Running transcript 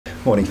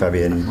Morning,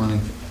 Fabian. Morning.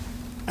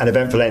 An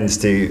eventful end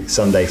to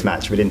Sunday's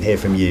match. We didn't hear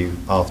from you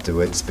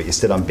afterwards, but you're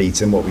still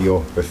unbeaten. What were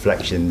your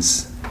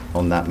reflections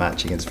on that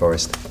match against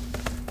Forest?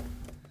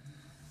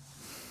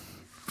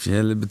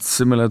 Yeah, a little bit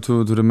similar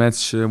to the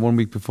match 1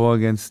 week before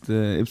against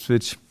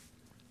Ipswich.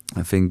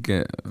 I think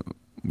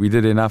we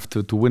did enough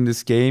to win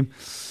this game.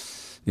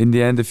 In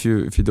the end, if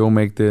you don't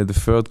make the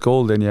third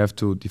goal, then you have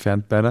to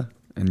defend better,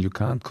 and you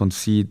can't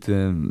concede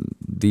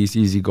these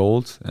easy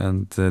goals.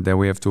 And there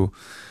we have to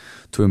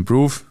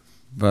improve.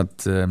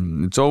 But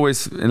it's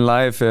always in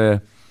life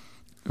a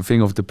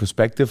thing of the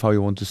perspective, how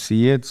you want to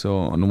see it. So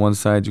on the one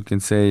side, you can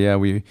say, yeah,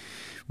 we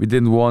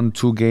didn't win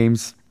 2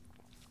 games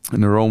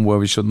in a row where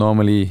we should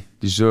normally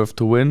deserve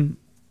to win,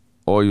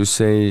 or you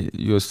say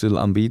you're still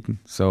unbeaten.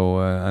 So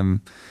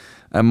I'm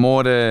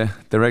more the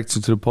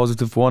direction to the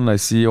positive one. I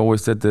see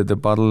always that the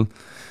bottle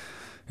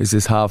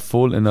is half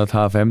full and not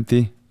half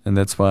empty, and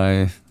that's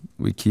why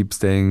we keep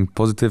staying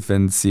positive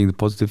and seeing the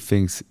positive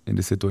things in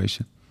the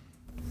situation.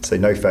 So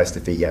no first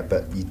defeat yet,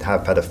 but you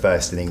have had a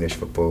first in English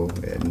football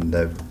in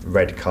the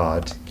red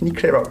card. Can you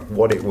clear up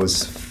what it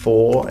was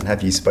for, and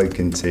have you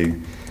spoken to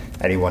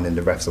anyone in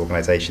the refs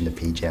organisation, the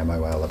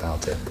PGMOL,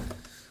 about it?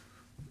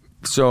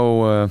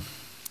 So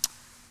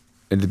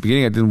at the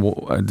beginning, I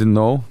didn't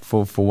know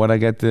for what I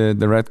get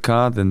the red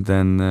card, and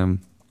then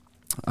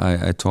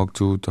I talked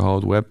to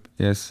Hove Web,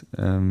 yes,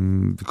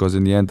 because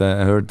in the end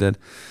I heard that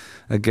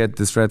I get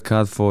this red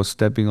card for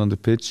stepping on the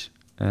pitch.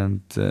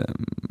 And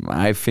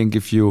I think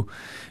if you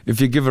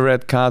give a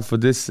red card for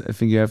this, I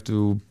think you have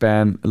to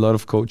ban a lot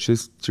of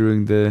coaches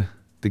during the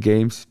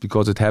games,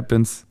 because it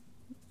happens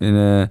in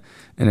an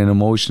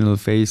emotional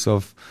phase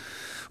of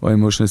or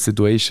emotional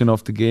situation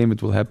of the game.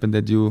 It will happen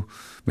that you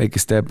make a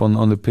step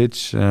on the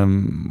pitch.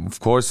 Of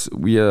course,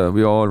 we are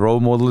all role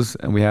models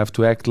and we have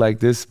to act like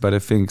this. But I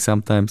think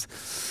sometimes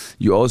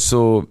you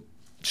also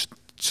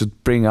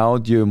should bring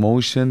out your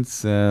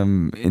emotions.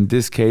 In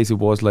this case, it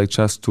was like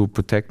just to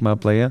protect my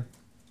player.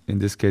 In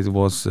this case, it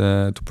was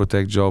to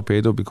protect Joao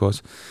Pedro,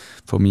 because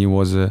for me it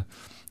was a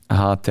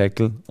hard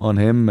tackle on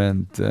him.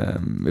 And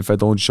if I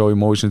don't show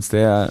emotions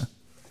there,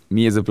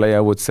 me as a player, I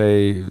would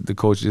say the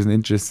coach isn't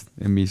interested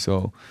in me.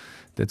 So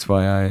that's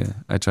why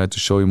I try to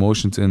show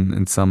emotions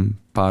in some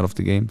part of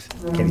the games.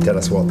 Can you tell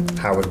us what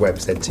Howard Webb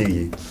said to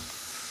you?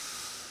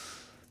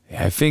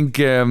 Yeah, I think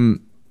the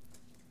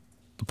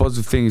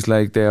positive thing is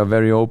like they are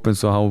very open.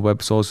 So Howard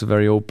Webb is also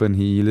very open.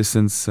 He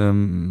listens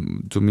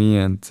to me,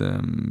 and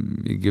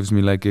he gives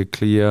me like a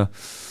clear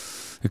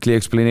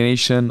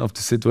explanation of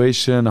the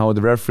situation, how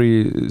the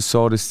referee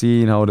saw the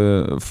scene, how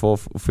the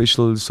fourth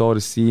official saw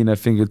the scene. I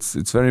think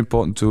it's very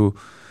important to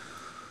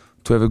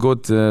have a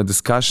good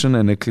discussion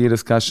and a clear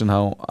discussion,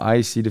 how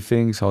I see the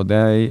things, how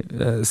they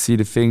see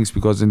the things,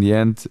 because in the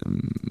end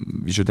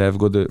we should have a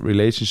good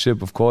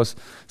relationship. Of course,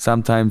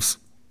 sometimes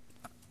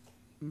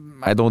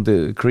I don't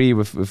agree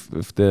with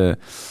the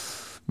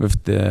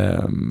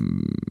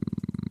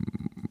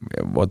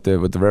what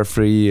the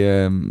referee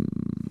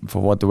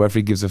for what the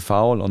referee gives a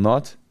foul or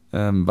not.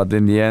 But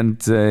in the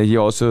end, he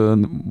also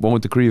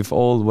won't agree with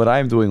all what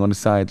I'm doing on the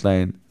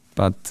sideline.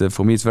 But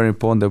for me, it's very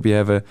important that we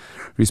have a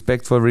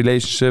respectful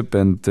relationship,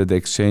 and the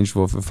exchange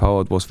with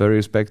Howard was very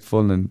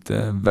respectful and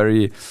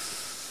very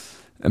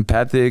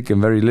empathic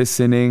and very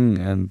listening.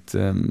 And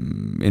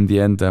in the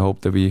end, I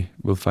hope that we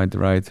will find the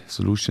right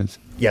solutions.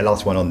 Yeah,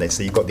 last one on this.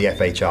 So you've got the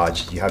FA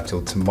charge. You have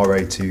till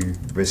tomorrow to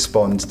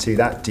respond to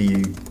that. Do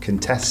you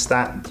contest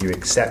that? Do you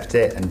accept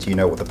it? And do you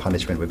know what the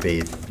punishment would be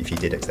if you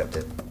did accept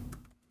it?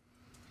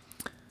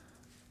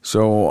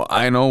 So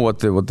I know what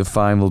the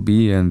fine will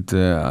be, and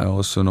I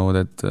also know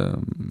that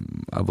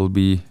I will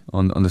be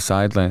on the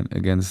sideline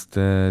against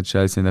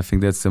Chelsea, and I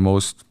think that's the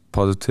most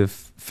positive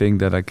thing,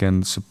 that I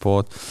can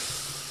support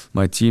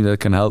my team,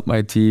 that can help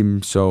my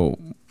team. So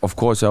of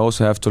course I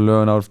also have to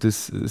learn out of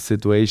this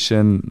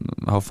situation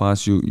how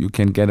fast you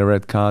can get a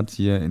red card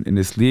here in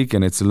this league,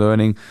 and it's a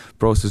learning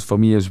process for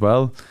me as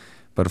well.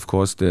 But of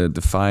course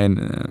the fine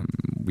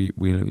we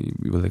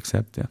will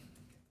accept, yeah.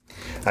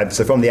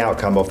 So from the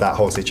outcome of that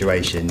whole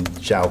situation,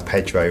 Joao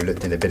Pedro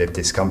looked in a bit of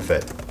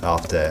discomfort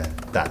after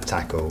that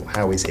tackle.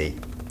 How is he?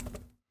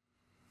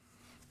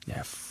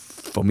 Yeah,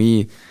 for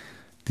me,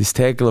 this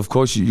tackle, of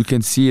course, you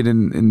can see it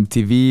in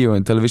TV or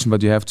in television,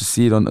 but you have to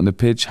see it on the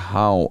pitch,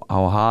 how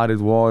hard it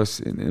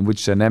was, in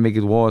which dynamic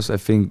it was. I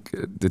think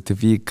the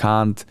TV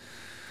can't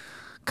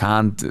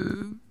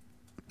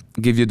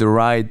give you the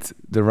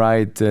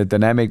right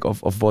dynamic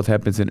of what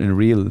happens in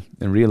real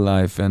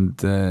life,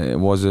 and it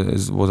was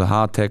a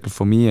hard tackle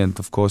for me. And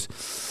of course,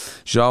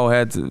 Joao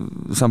had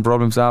some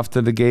problems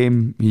after the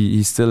game.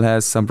 He still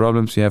has some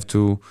problems. You have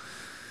to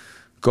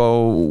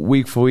go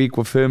week for week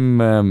with him,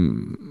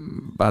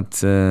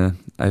 but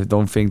I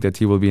don't think that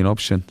he will be an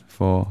option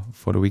for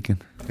the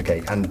weekend.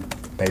 Okay, and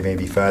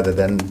maybe further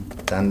than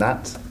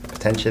that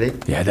potentially.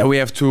 Yeah, then we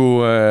have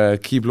to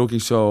keep looking.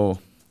 So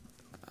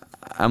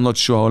I'm not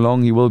sure how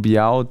long he will be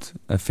out.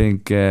 I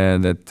think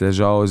that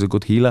Joao is a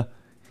good healer.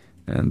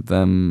 and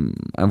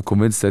I'm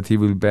convinced that he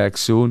will be back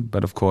soon.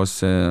 But of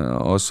course,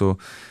 also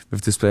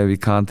with this player, we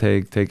can't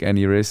take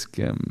any risk.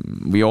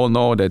 We all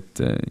know that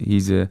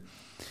he's a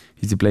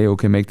player who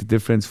can make the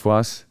difference for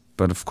us.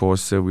 But of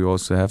course, we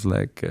also have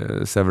like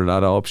several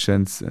other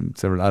options and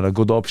several other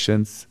good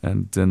options.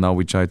 And now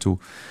we try to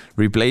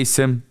replace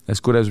him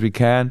as good as we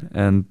can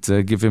and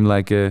give him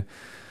like a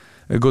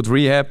good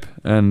rehab.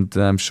 And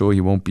I'm sure he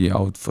won't be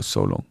out for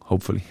so long,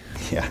 hopefully.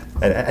 Yeah.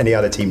 And any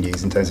other team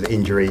news in terms of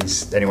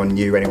injuries? Anyone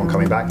new? Anyone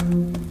coming back?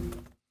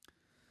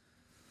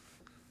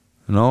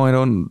 No, I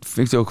don't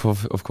think so.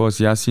 Of course,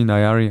 Yasin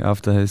Ayari,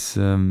 after his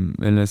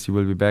illness, he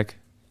will be back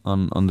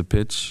on the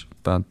pitch.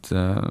 But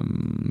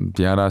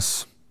the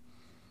others,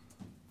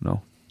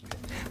 no.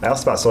 I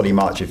asked about Solly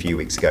March a few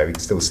weeks ago. We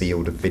can still see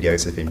all the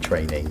videos of him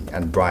training,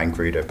 and Brian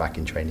Gruder back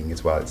in training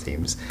as well, it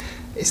seems.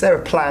 Is there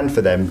a plan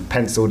for them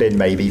penciled in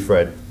maybe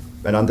for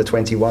an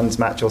under-21s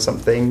match or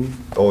something?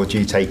 Or do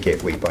you take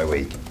it week by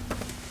week?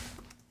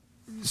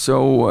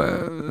 So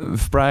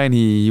with Brian,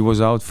 he was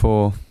out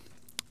for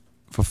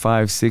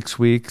 5-6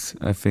 weeks.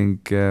 I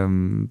think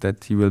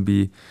that he will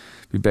be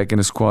back in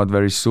the squad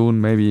very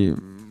soon, maybe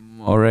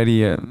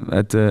already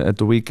at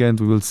the weekend.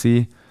 We will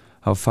see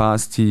how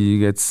fast he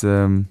gets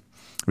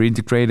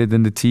reintegrated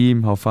in the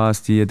team, how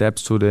fast he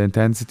adapts to the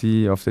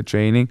intensity of the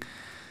training,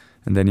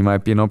 and then he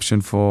might be an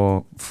option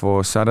for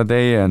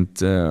Saturday. And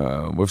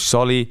with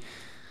Solly,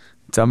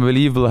 it's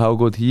unbelievable how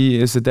good he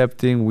is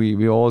adapting.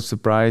 We all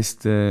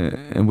surprised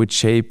in which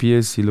shape he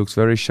is. He looks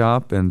very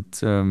sharp, and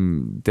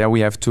there we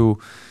have to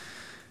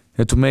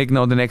make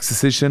now the next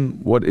decision.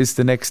 What is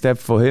the next step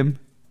for him?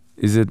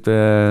 Is it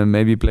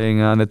maybe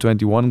playing an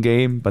under-21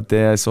 game? But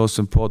there is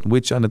also important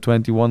which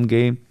under-21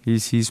 game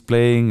he's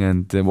playing,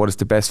 and what is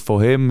the best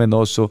for him, and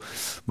also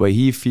where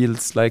he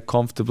feels like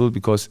comfortable,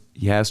 because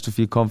he has to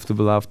feel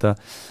comfortable after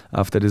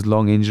this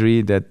long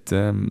injury that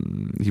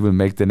he will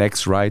make the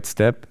next right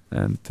step.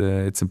 And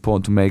it's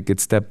important to make it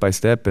step by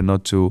step and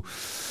not to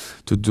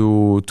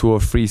do 2 or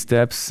 3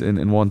 steps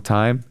in one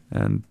time.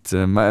 And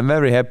I'm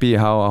very happy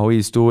how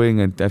he's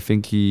doing, and I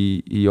think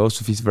he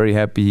also feels very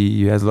happy.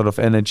 He has a lot of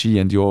energy,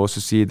 and you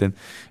also see it in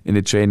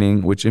the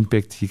training which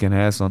impact he can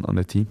have on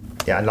the team.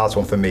 Yeah, and last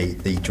one for me,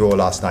 the draw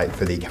last night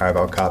for the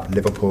Carabao Cup,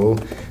 Liverpool.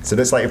 So it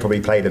looks like you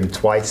probably played them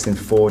twice in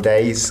 4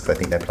 days, because I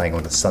think they're playing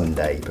on a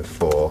Sunday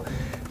before.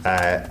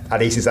 At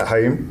least it's at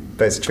home,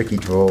 but it's a tricky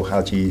draw.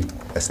 How do you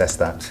assess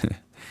that?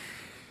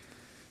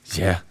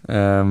 Yeah,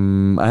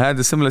 I had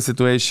a similar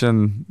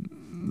situation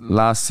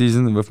last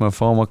season with my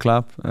former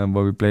club,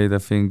 where we played, I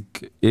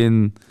think,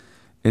 in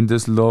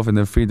Düsseldorf, and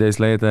then 3 days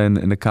later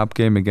in the cup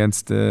game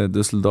against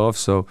Düsseldorf.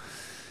 So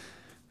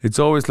it's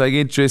always like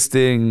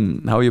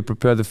interesting how you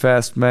prepare the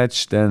first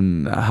match,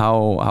 then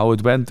how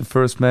it went the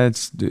first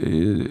match.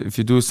 If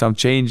you do some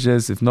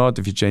changes, if not,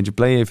 if you change a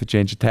player, if you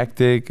change a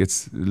tactic,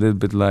 it's a little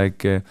bit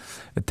like a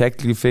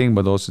tactical thing,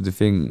 but also the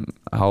thing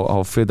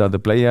how fit are the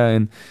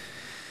player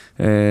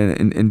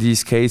in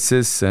these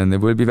cases. And it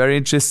will be very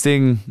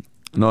interesting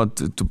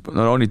not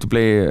only to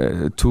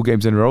play 2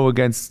 games in a row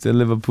against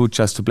Liverpool,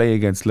 just to play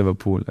against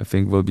Liverpool. I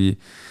think will be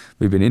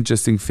an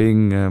interesting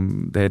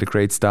thing. They had a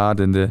great start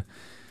in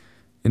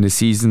the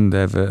season. They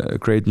have a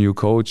great new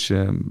coach,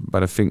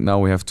 but I think now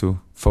we have to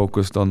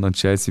focus on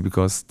Chelsea,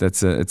 because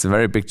it's a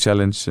very big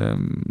challenge.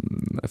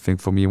 I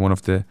think for me, one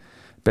of the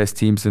best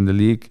teams in the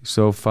league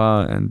so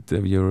far, and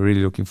we are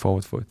really looking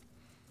forward for it.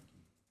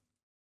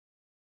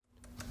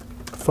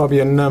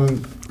 Fabian,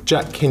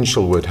 Jack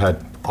Hinchelwood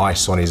had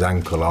ice on his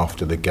ankle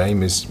after the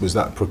game. Was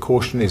that a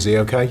precaution? Is he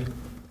okay?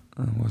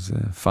 It was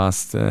a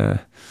fast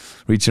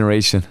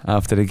regeneration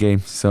after the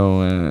game,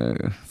 so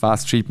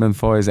fast treatment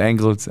for his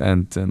ankles,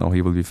 and no,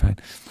 he will be fine.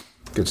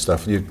 Good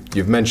stuff.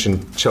 You've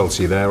mentioned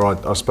Chelsea there.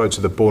 I spoke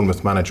to the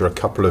Bournemouth manager a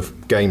couple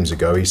of games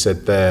ago. He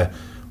said they're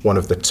one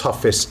of the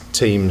toughest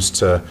teams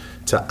to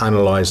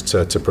analyse,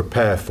 to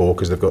prepare for,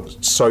 because they've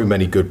got so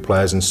many good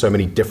players and so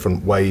many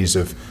different ways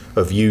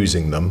of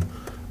using them.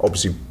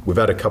 Obviously, we've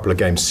had a couple of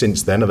games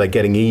since then. Are they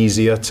getting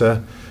easier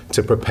to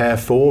prepare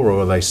for,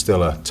 or are they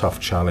still a tough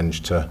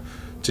challenge to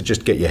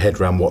just get your head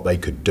around what they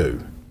could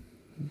do?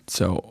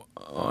 So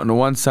on the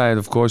one side,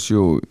 of course,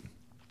 you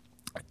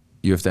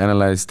have to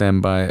analyze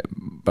them by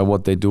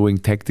what they're doing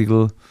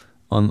tactical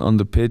on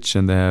the pitch,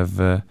 and they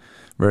have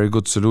very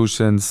good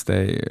solutions.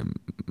 They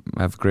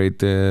have great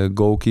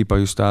goalkeeper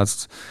who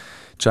starts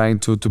trying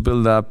to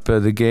build up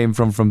the game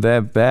from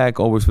their back,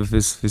 always with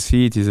his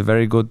feet. He's a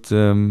very good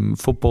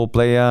football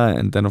player,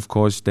 and then of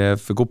course they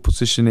have a good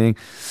positioning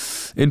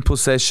in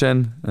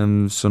possession,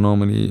 so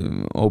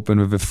normally open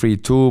with a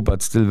 3-2,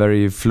 but still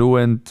very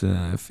fluent.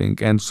 I think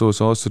Enzo is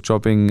also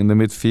dropping in the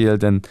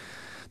midfield, and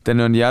then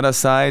on the other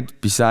side,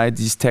 beside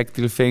these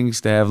tactical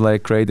things, they have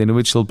like great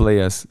individual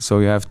players. So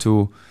you have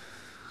to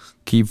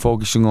keep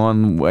focusing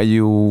on where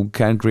you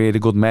can create a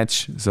good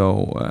match.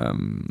 So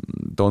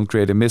don't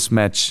create a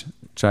mismatch.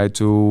 Try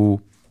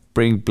to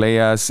bring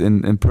players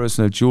in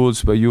personal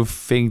duels where you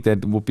think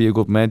that would be a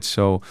good match.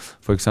 So,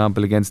 for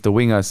example, against the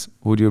wingers,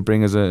 who do you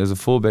bring as a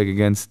fullback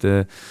against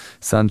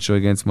Sancho,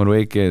 against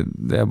Madueke?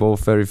 They're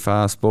both very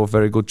fast, both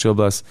very good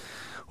dribblers.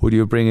 Who do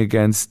you bring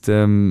against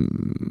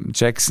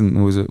Jackson,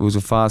 who's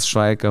a fast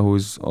striker,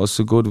 who's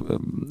also good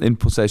in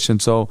possession?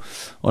 So,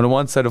 on the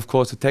one side, of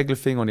course, the tackle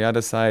thing. On the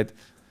other side,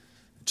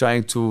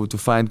 trying to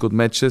find good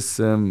matches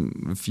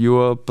with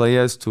your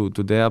players to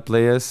their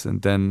players.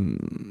 And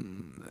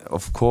then,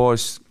 of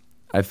course,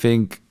 I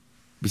think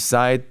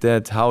beside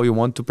that, how you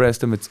want to press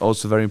them, it's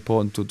also very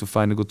important to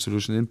find a good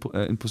solution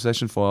in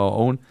possession for our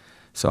own.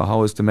 So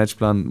how is the match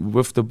plan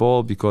with the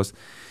ball? Because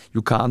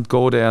you can't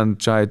go there and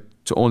try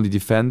to only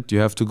defend. You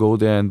have to go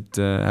there and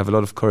have a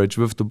lot of courage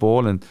with the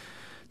ball and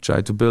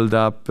try to build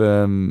up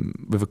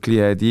with a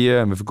clear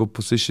idea and with a good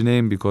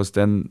positioning, because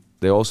then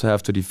they also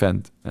have to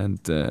defend. And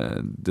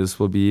this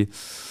will be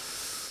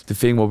the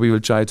thing what we will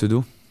try to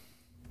do.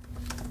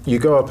 You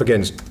go up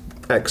against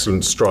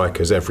excellent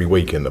strikers every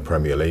week in the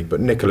Premier League, but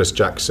Nicholas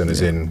Jackson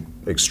is in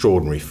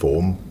extraordinary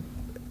form.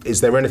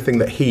 Is there anything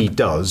that he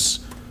does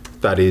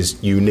that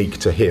is unique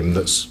to him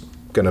that's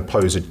going to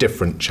pose a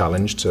different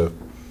challenge to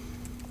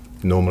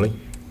normally?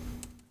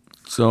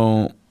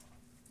 So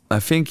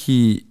I think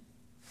he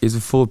is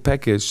a full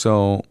package,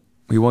 so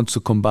he wants to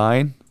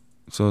combine.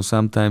 So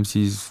sometimes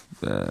he's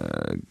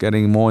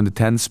getting more in the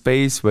 10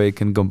 space where he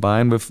can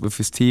combine with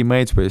his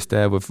teammates, where he's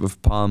there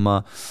with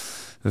Palmer,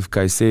 with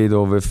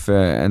Caicedo, with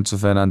Enzo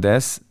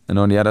Fernandez. And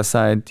on the other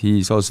side,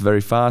 he's also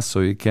very fast,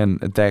 so he can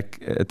attack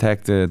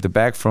the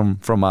back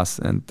from us.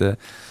 And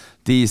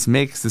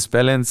this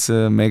balance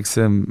makes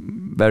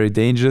him very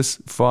dangerous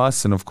for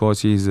us. And of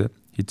course, he's a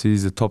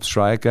top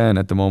striker, and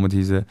at the moment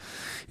he's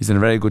in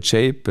very good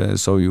shape.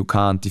 So you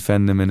can't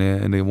defend him in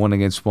a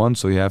 1-against-1.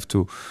 So you have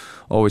to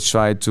always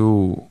try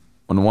to,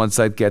 on one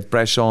side, get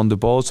pressure on the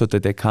ball so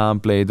that they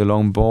can't play the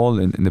long ball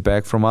in the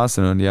back from us,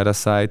 and on the other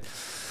side,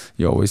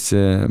 you always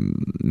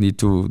need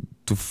to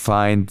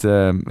find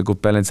a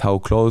good balance, how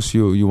close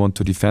you want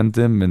to defend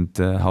them, and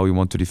how you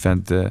want to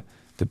defend the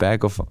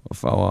back of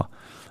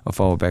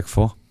our back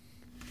four.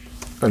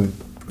 And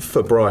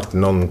for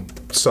Brighton on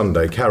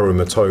Sunday, Karu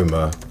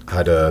Mitoma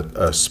had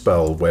a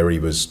spell where he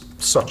was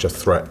such a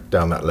threat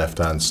down that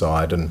left-hand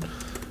side, and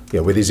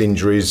with his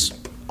injuries,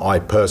 I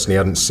personally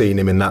hadn't seen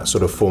him in that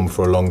sort of form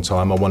for a long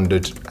time. I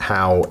wondered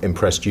how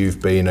impressed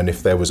you've been, and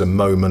if there was a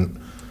moment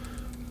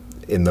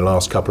in the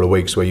last couple of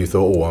weeks where you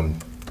thought, I'm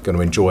going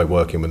to enjoy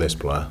working with this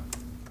player.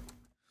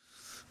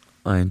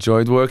 I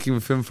enjoyed working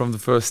with him from the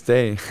first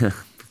day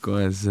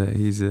because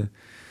he's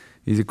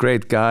a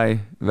great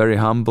guy, very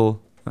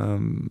humble,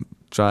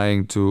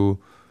 trying to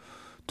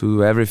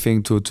do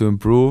everything to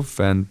improve.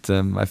 And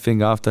I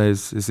think after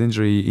his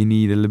injury, he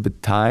needed a little bit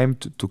of time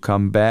to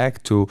come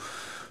back, to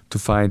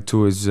find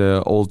to his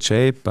old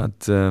shape.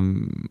 But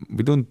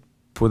we don't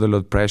put a lot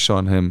of pressure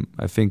on him.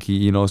 I think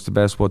he knows the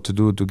best what to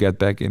do to get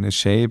back in his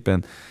shape,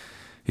 and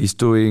he's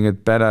doing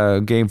it better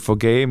game for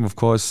game. Of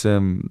course,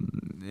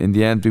 in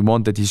the end, we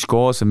want that he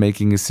scores and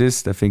making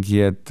assists. I think he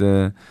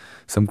had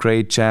some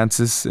great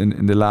chances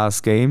in the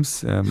last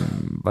games,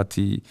 but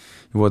he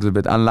was a little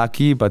bit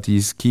unlucky, but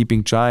he's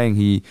keeping trying.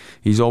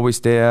 He's always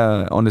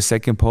there on the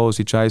second post.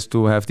 He tries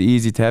to have the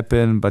easy tap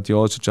in, but he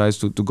also tries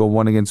to go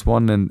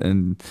 1-against-1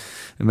 and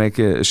make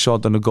a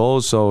shot on the goal.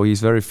 So he's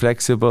very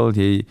flexible.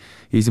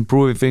 He's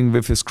improving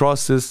with his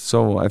crosses.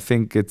 So I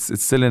think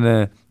it's still in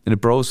a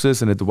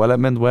process and a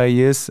development where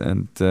he is,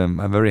 and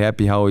I'm very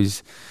happy how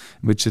he's,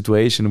 which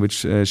situation,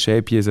 which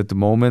shape he is at the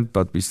moment,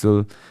 but we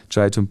still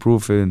try to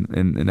improve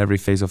in every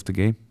phase of the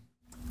game.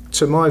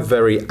 To my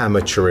very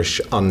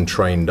amateurish,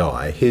 untrained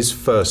eye, his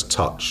first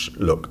touch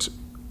looked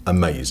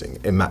amazing,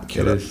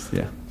 immaculate. It is,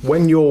 yeah.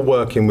 When you're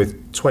working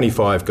with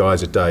 25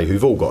 guys a day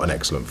who've all got an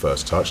excellent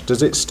first touch,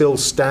 does it still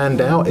stand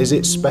out? Is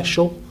it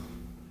special?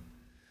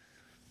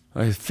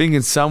 I think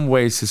in some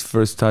ways his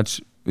first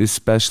touch is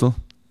special.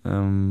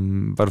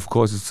 But of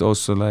course it's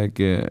also like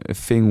a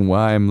thing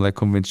why I'm like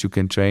convinced you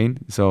can train.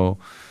 So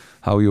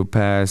how you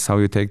pass, how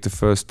you take the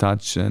first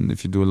touch, and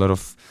if you do a lot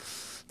of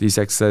these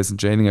exercises in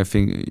training, I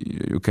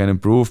think you can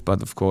improve.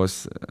 But of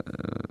course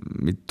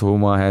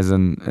Mitoma has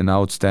an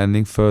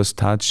outstanding first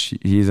touch.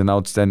 He's an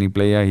outstanding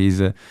player.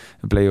 He's a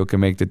player who can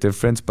make the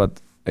difference.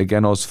 But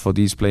again, also for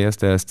these players,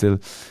 there are still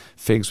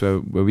things where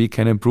we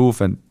can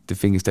improve, and the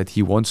thing is that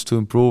he wants to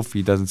improve.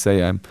 He doesn't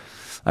say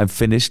I'm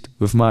finished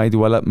with my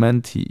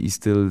development. He's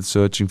still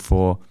searching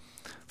for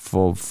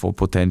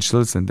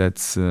potentials, and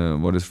that's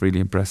what is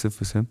really impressive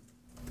with him.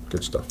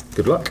 Good stuff.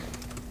 Good luck.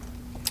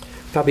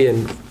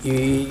 Fabian,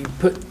 you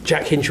put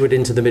Jack Hinchwood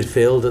into the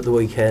midfield at the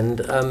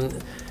weekend.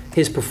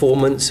 His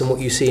performance and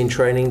what you see in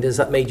training, does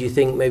that make you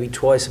think maybe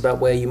twice about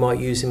where you might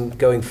use him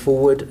going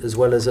forward as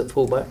well as at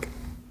fullback?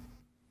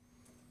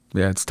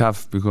 Yeah, it's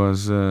tough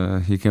because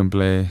he can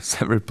play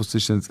several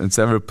positions, and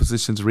several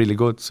positions really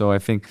good. So I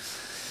think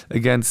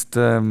against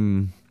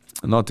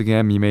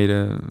Nottingham, he made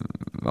an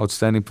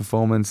outstanding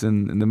performance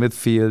in the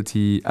midfield.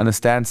 He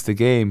understands the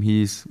game.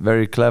 He's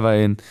very clever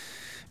in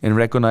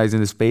recognizing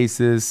the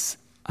spaces,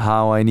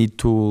 how I need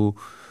to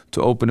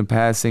open the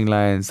passing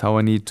lines, how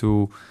I need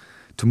to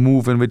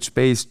move in which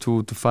space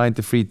to find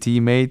the free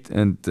teammate,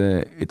 and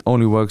it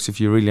only works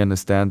if you really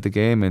understand the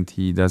game, and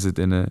he does it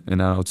in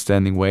an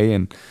outstanding way.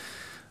 And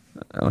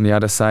on the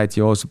other side,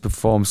 he also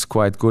performs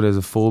quite good as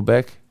a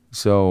fullback.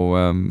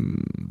 So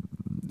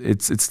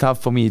it's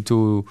tough for me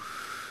to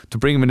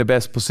bring him in the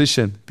best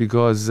position,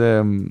 because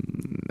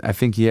I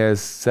think he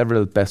has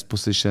several best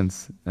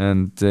positions,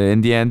 and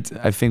in the end,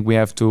 I think we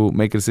have to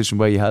make a decision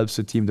where he helps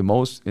the team the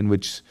most, in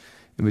which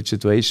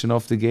situation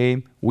of the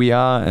game we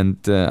are, and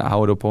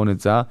how the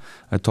opponents are.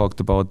 I talked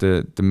about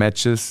the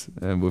matches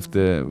with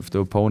the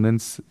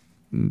opponents.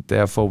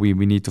 Therefore, we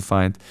need to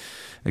find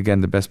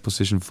again the best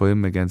position for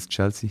him against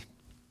Chelsea.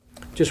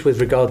 Just with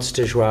regards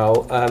to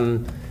Joao,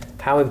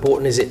 how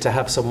important is it to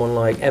have someone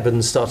like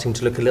Evans starting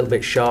to look a little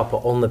bit sharper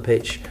on the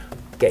pitch,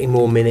 getting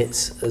more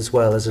minutes as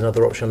well as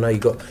another option? I know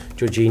you've got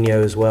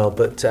Jorginho as well,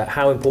 but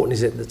how important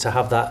is it to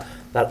have that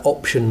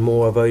option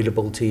more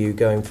available to you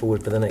going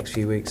forward for the next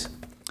few weeks?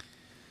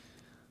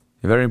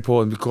 Very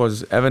important,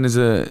 because Evan is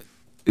a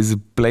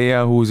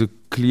player who is a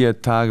clear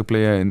target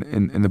player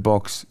in the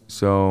box.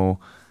 So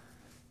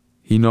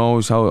he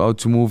knows how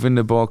to move in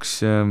the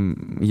box.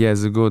 He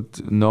has a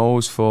good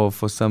nose for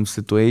some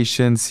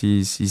situations.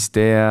 He's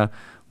there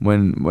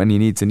when he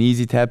needs an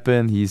easy tap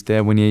in. He's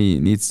there when he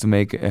needs to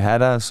make a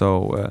header.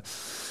 So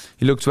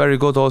he looked very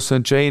good also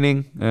in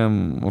training.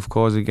 Of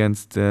course,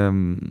 against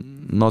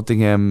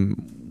Nottingham,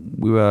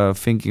 we were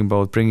thinking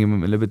about bringing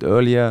him a little bit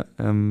earlier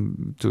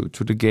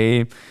to the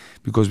game,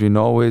 because we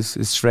know his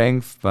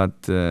strength.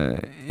 But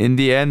in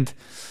the end,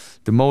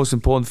 the most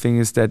important thing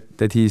is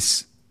that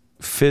he's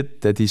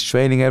fit, that he's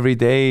training every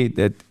day,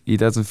 that he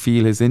doesn't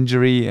feel his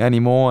injury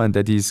anymore, and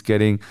that he's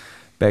getting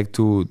back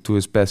to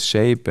his best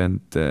shape. And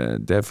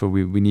therefore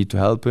we need to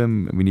help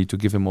him. We need to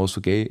give him also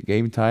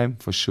game time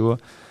for sure.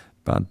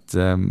 But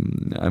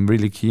I'm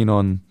really keen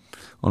on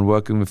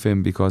working with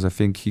him, because I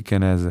think he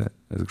can have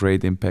a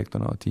great impact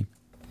on our team.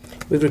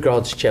 With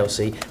regards to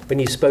Chelsea, when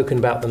you've spoken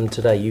about them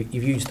today,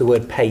 you've used the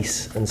word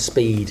pace and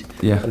speed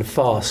and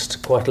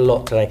fast quite a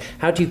lot today.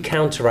 How do you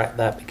counteract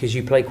that? Because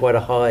you play quite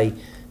a high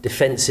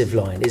defensive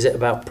line. Is it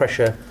about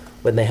pressure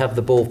when they have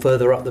the ball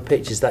further up the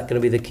pitch? Is that going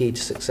to be the key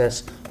to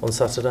success on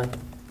Saturday?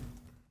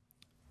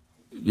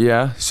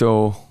 Yeah,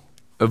 so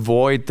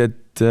avoid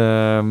that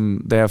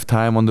they have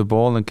time on the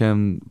ball and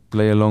can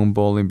play a long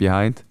ball in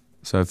behind.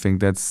 So I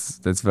think that's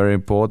very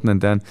important.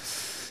 And then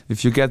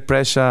if you get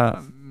pressure,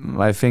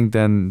 I think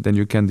then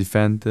you can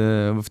defend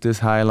with this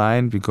high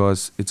line,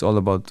 because it's all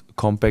about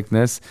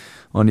compactness.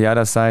 On the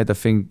other side, I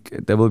think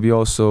there will be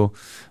also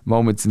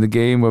moments in the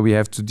game where we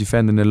have to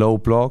defend in a low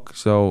block.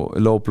 So a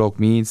low block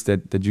means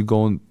that you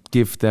go and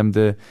give them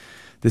the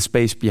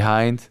space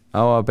behind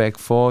our back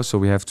four. So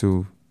we have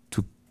to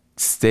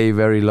stay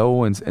very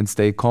low and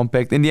stay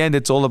compact. In the end,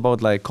 it's all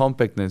about like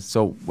compactness.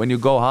 So when you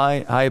go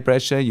high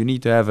pressure, you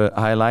need to have a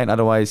high line.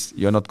 Otherwise,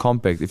 you're not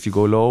compact. If you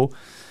go low,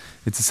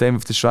 it's the same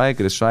with the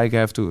striker. The striker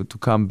have to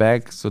come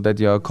back so that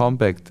you are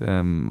compact.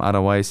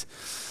 Otherwise,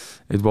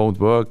 it won't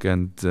work.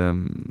 And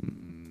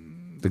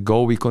the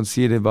goal we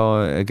conceded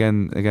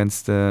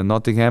against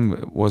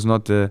Nottingham was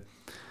not the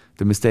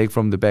mistake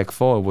from the back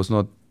four. It was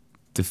not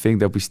the thing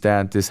that we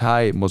stand this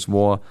high. It was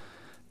more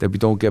that we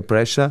don't get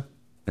pressure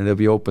and that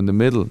we open the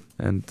middle.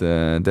 And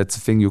that's a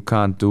thing you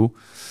can't do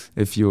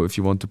if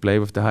you want to play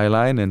with the high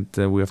line. And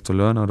we have to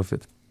learn out of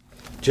it.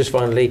 Just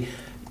finally,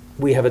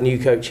 we have a new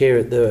coach here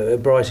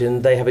at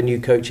Brighton. They have a new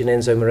coach in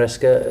Enzo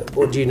Maresca.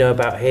 What do you know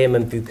about him,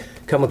 and have you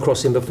come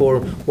across him before?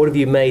 What have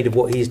you made of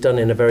what he's done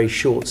in a very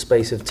short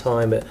space of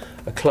time at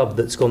a club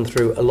that's gone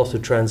through a lot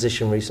of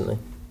transition recently?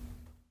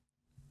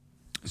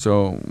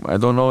 So I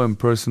don't know him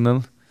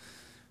personal,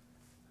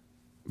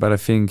 but I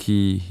think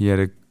he had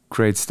a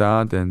great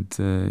start, and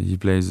he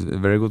plays a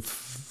very good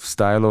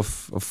style of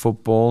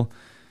football.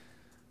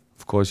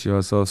 Of course, he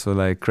has also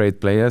like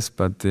great players,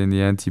 but in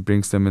the end, he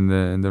brings them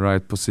in the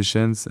right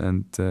positions,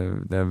 and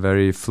they're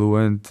very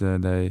fluent.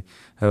 They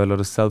have a lot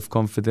of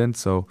self-confidence.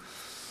 So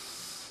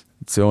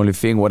it's the only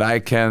thing what I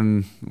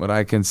can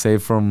say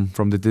from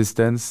the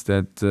distance,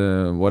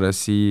 that what I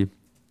see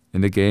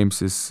in the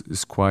games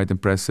is quite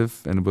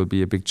impressive, and it will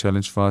be a big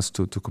challenge for us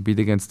to compete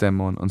against them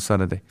on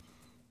Saturday.